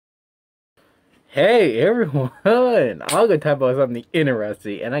Hey everyone! I'm gonna talk about something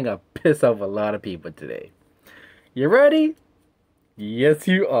interesting and I'm gonna piss off a lot of people today. You ready? Yes,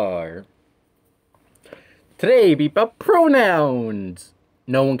 you are. Today be about pronouns.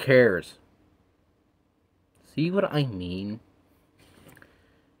 No one cares. See what I mean?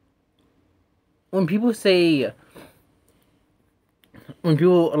 When people say, when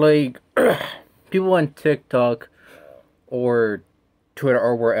people like, people on TikTok or Twitter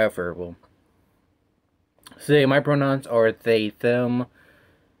or wherever will say my pronouns are they, them,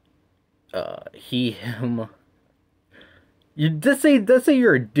 he, him. You just say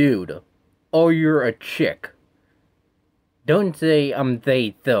you're a dude or you're a chick. Don't say I'm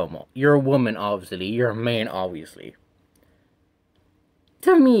they, them. You're a woman, obviously. You're a man, obviously.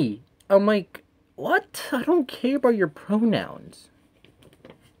 To me, I'm like, what? I don't care about your pronouns.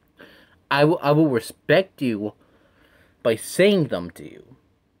 I will respect you by saying them to you.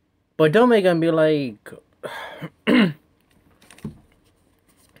 But don't make them be like...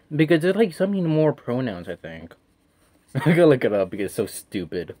 because there's like so many more pronouns, I think. I gotta look it up because it's so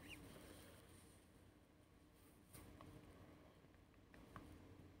stupid.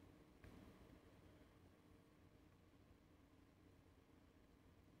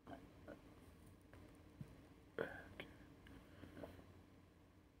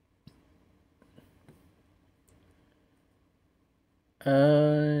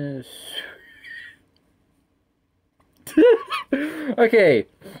 Uh... okay.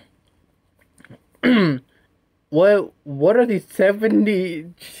 What are the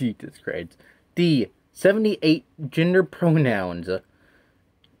 70 Jesus Christ. The 78 gender pronouns.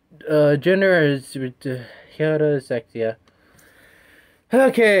 Gender is heterosexia.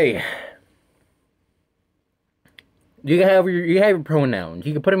 Okay. You have your pronouns.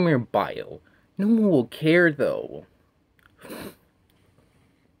 You can put them in your bio. No one will care though.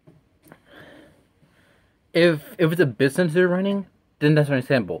 If it's a business you're running, then that's very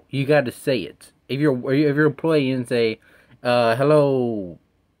simple. You gotta say it. If you're employee and say, hello,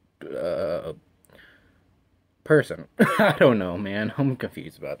 person. I don't know, man. I'm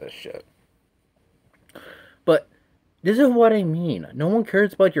confused about this shit. But this is what I mean. No one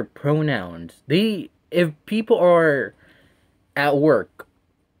cares about your pronouns. If people are at work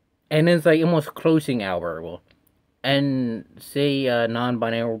and it's like almost closing hour, well, and say a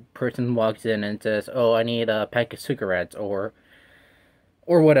non-binary person walks in and says, "Oh, I need a pack of cigarettes," or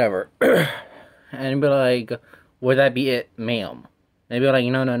whatever, and be like, "Would that be it, ma'am?" They'd be like,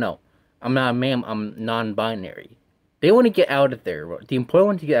 "No, no, no, I'm not a ma'am. I'm non-binary." They want to get out of there. The employer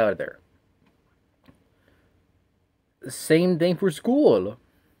wants to get out of there. Same thing for school.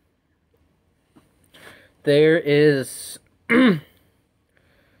 There is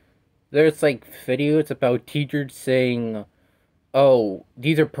there's like videos about teachers saying, "Oh,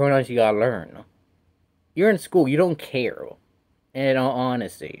 these are pronouns you gotta learn." You're in school, you don't care. In all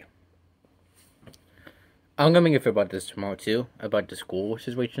honesty, I'm gonna make a video about this tomorrow too, about the school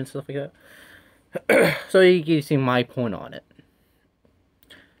situation and stuff like that. So you can see my point on it.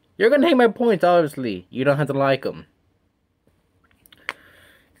 You're gonna hate my points, obviously. You don't have to like them.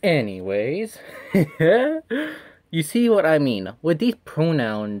 Anyways, you see what I mean? With these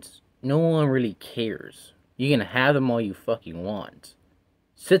pronouns, no one really cares. You can have them all you fucking want.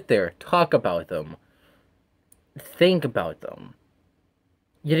 Sit there, talk about them, think about them.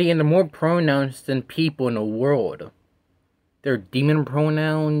 Yet again, there are more pronouns than people in the world. They're demon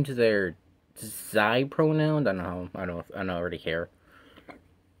pronouns, they're Zai pronouns. I don't already care.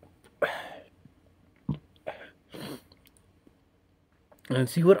 And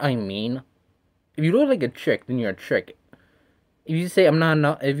see what I mean? If you look like a chick, then you're a chick. If you say I'm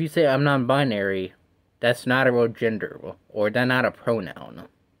non-binary, that's not a real gender, or that's not a pronoun.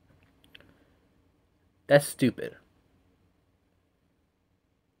 That's stupid.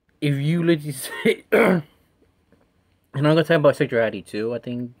 If you literally say, and I'm gonna talk about sexuality too, I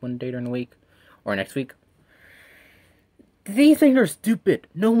think one day during the week, or next week. These things are stupid.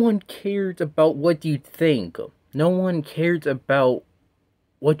 No one cares about what you think. No one cares about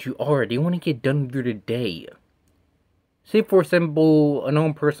what you are. They want to get done with your day. Say, for example, a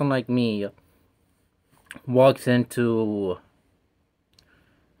known person like me walks into,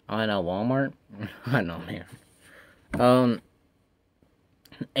 I don't know, Walmart? I don't know, man.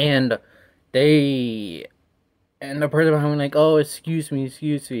 And the person behind me like, "Oh, excuse me,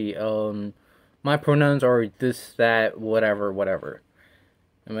 my pronouns are this, that, whatever, whatever."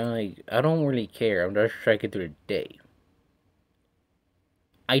 I mean, like, I don't really care. I'm just trying to get through the day.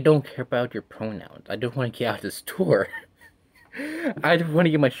 I don't care about your pronouns. I just want to get out of the store. I just want to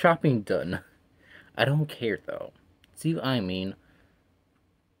get my shopping done. I don't care, though. See what I mean?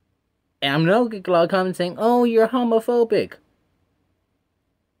 And I'm not getting a lot of comments saying, "Oh, you're homophobic."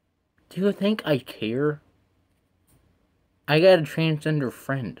 Do you think I care? I got a transgender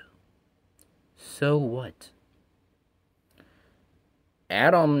friend. So what?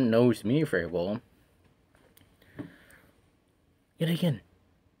 Adam knows me very well. Yet again,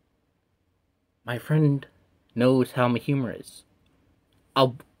 my friend knows how my humor is.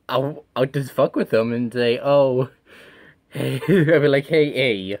 I'll I'll just fuck with him and say, "Oh, hey," I'll be like,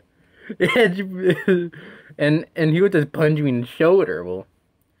 "Hey, and he would just punch me in the shoulder. Well,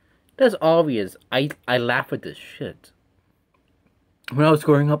 that's obvious. I laugh at this shit. When I was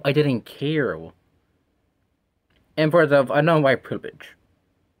growing up, I didn't care. And for the, I know my privilege.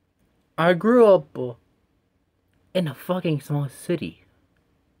 I grew up in a fucking small city.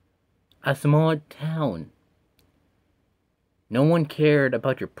 A small town. No one cared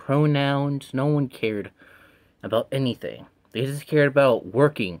about your pronouns. No one cared about anything. They just cared about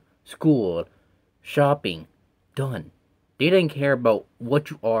working, school, shopping. Done. They didn't care about what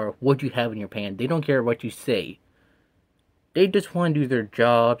you are, what you have in your pants. They don't care what you say. They just want to do their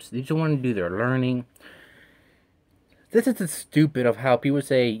jobs. They just want to do their learning. This is the stupid of how people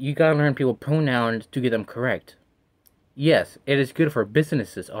say you gotta learn people pronouns to get them correct. Yes, it is good for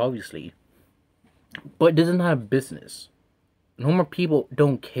businesses, obviously. But this is not a business. Normal people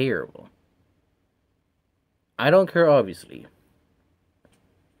don't care. I don't care, obviously.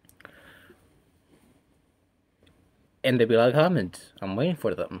 And there'll be a lot of comments. I'm waiting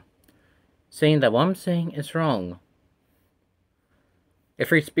for them. Saying that what I'm saying is wrong. It's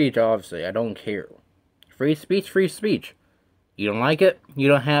free speech, obviously. I don't care. Free speech, free speech. You don't like it? You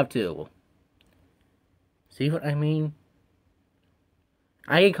don't have to. See what I mean?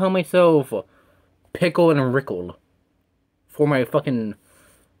 I can call myself Pickle and Rickle. For my fucking...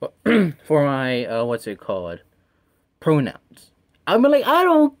 for my, what's it called? Pronouns. I'm like, I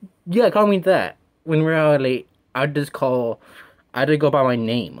don't... Yeah, call me that. When reality, I just go by my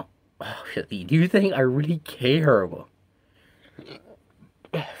name. Oh, shit, do you think I really care?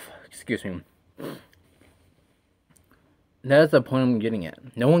 Excuse me. That's the point I'm getting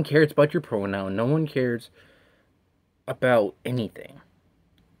at. No one cares about your pronoun. No one cares about anything.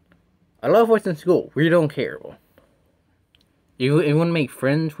 I love what's in school. We don't care. You want to make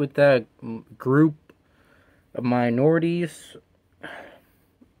friends with that group of minorities?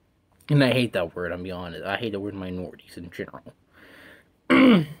 And I hate that word, I'll be honest. I hate the word minorities in general.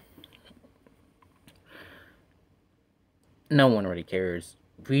 No one really cares.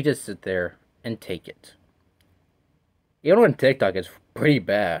 We just sit there and take it. You know, on TikTok, it's pretty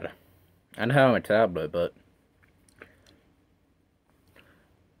bad. I don't have a tablet, but...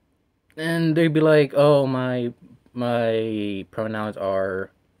 And they'd be like, oh, my pronouns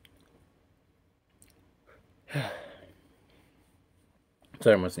are...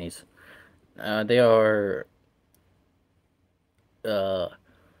 Sorry, I'm gonna sneeze. They are...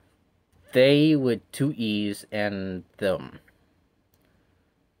 they with 2 E's and them.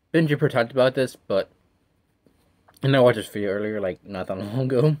 Benji talked about this, but... And I watched this video earlier, like, not that long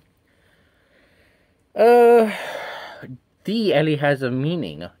ago. The Ellie has a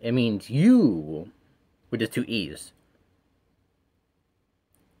meaning. It means you, with the 2 E's.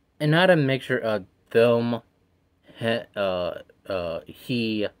 And not a mixture of them, he,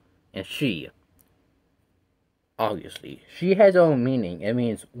 and she. Obviously. She has her own meaning. It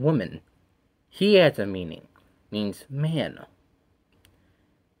means woman. He has a meaning. Means man.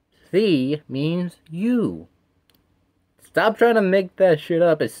 The means you. Stop trying to make that shit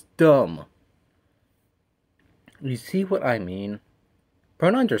up. It's dumb. You see what I mean?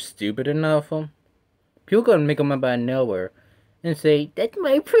 Pronouns are stupid enough. People gonna make them up out of nowhere and say, that's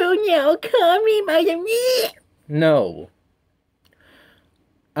my pronoun, call me my... No.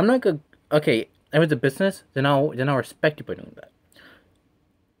 I'm not gonna... Okay, if it's a business, then I'll respect you for doing that.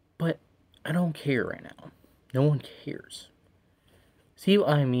 But I don't care right now. No one cares. See what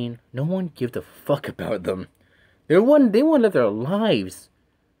I mean? No one gives a fuck about them. They want to live their lives.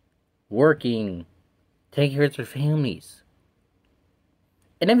 Working. Taking care of their families.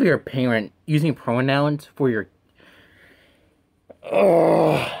 And if you're a parent, using pronouns for your...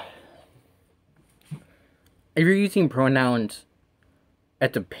 If you're using pronouns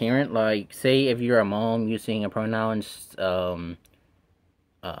as a parent, like, say if you're a mom using a pronouns,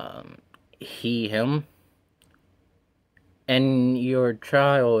 he, him, and your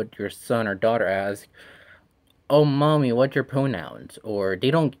child, your son or daughter asks, oh, mommy, what's your pronouns? Or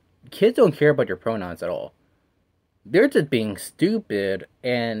kids don't care about your pronouns at all. They're just being stupid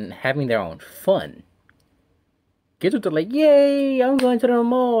and having their own fun. Kids are just like, yay, I'm going to the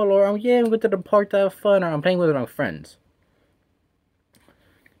mall, or yeah, I'm going to the park to have fun, or I'm playing with my friends.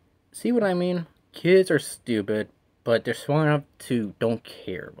 See what I mean? Kids are stupid, but they're smart enough to don't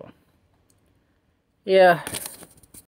care. Yeah.